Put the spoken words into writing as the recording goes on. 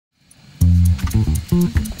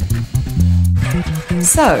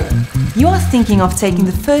So, you are thinking of taking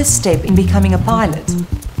the first step in becoming a pilot.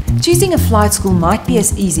 Choosing a flight school might be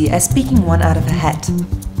as easy as picking one out of a hat.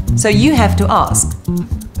 So you have to ask,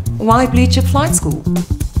 why Bluechip Flightschool?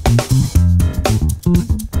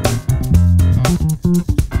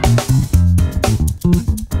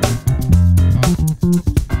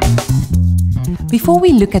 Before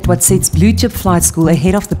we look at what sets Bluechip Flightschool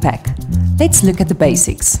ahead of the pack, let's look at the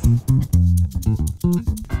basics.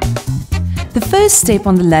 The first step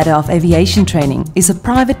on the ladder of aviation training is a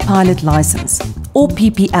private pilot license, or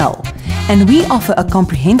PPL, and we offer a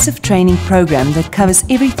comprehensive training program that covers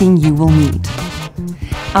everything you will need.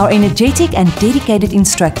 Our energetic and dedicated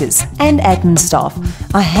instructors and admin staff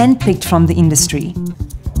are handpicked from the industry.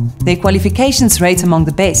 Their qualifications rate among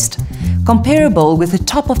the best, comparable with the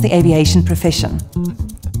top of the aviation profession.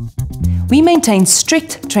 We maintain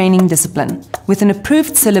strict training discipline with an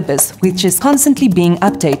approved syllabus which is constantly being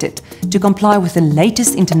updated to comply with the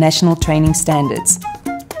latest international training standards.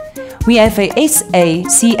 We have a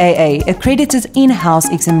SACAA accredited in-house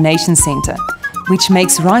examination center, which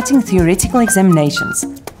makes writing theoretical examinations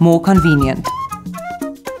more convenient.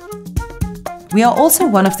 We are also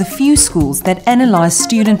one of the few schools that analyze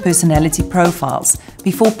student personality profiles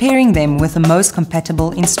before pairing them with the most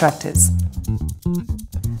compatible instructors.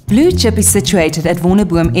 Bluechip is situated at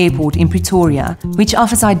Wonderboom Airport in Pretoria, which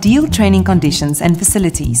offers ideal training conditions and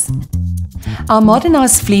facilities. Our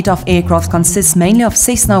modernized fleet of aircraft consists mainly of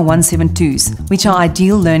Cessna 172s, which are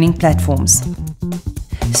ideal learning platforms.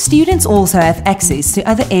 Students also have access to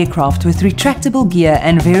other aircraft with retractable gear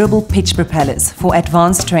and variable pitch propellers for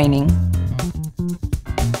advanced training.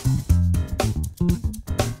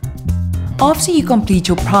 After you complete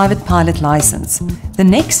your private pilot license, the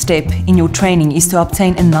next step in your training is to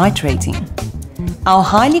obtain a night rating. Our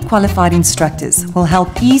highly qualified instructors will help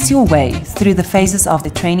ease your way through the phases of the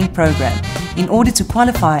training program in order to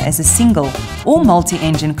qualify as a single or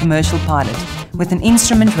multi-engine commercial pilot with an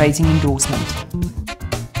instrument rating endorsement.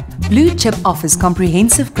 Bluechip offers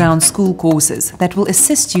comprehensive ground school courses that will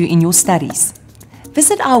assist you in your studies.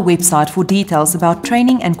 Visit our website for details about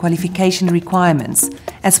training and qualification requirements,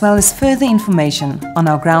 as well as further information on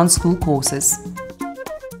our ground school courses.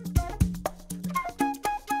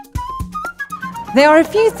 There are a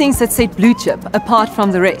few things that set Bluechip apart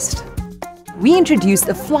from the rest. We introduced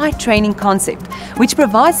a flight training concept, which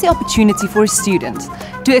provides the opportunity for a student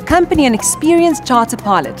to accompany an experienced charter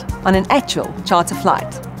pilot on an actual charter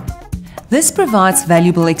flight. This provides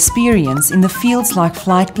valuable experience in the fields like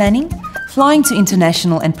flight planning, flying to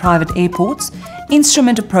international and private airports,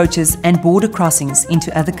 instrument approaches and border crossings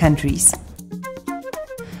into other countries.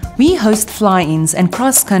 We host fly-ins and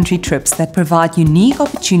cross-country trips that provide unique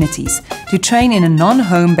opportunities to train in a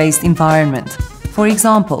non-home-based environment. For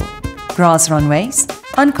example, grass runways,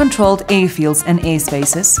 uncontrolled airfields and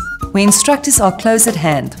airspaces, where instructors are close at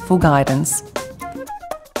hand for guidance.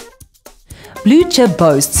 Bluechip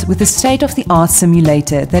boasts with a state-of-the-art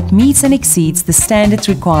simulator that meets and exceeds the standards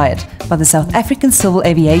required by the South African Civil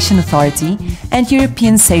Aviation Authority and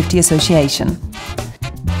European Safety Association.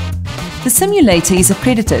 The simulator is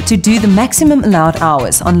accredited to do the maximum allowed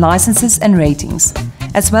hours on licenses and ratings,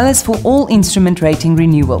 as well as for all instrument rating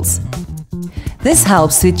renewals. This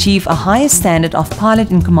helps to achieve a higher standard of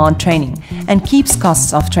pilot-in-command training and keeps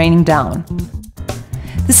costs of training down.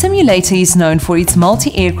 The simulator is known for its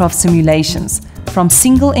multi-aircraft simulations, from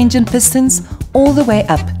single-engine pistons all the way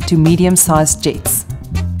up to medium-sized jets.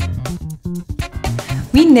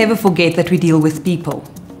 We never forget that we deal with people.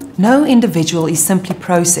 No individual is simply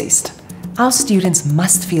processed. Our students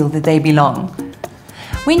must feel that they belong.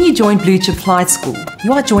 When you join Bluechip Flightschool,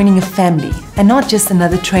 you are joining a family and not just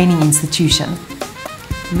another training institution.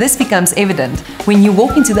 This becomes evident when you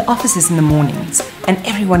walk into the offices in the mornings and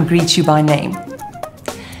everyone greets you by name.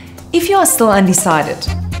 If you are still undecided,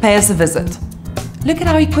 pay us a visit. Look at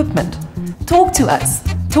our equipment. Talk to us.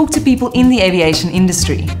 Talk to people in the aviation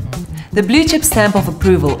industry. The Bluechip stamp of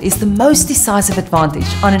approval is the most decisive advantage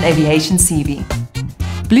on an aviation CV.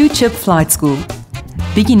 Bluechip Flightschool.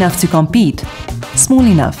 Big enough to compete, small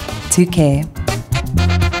enough to care.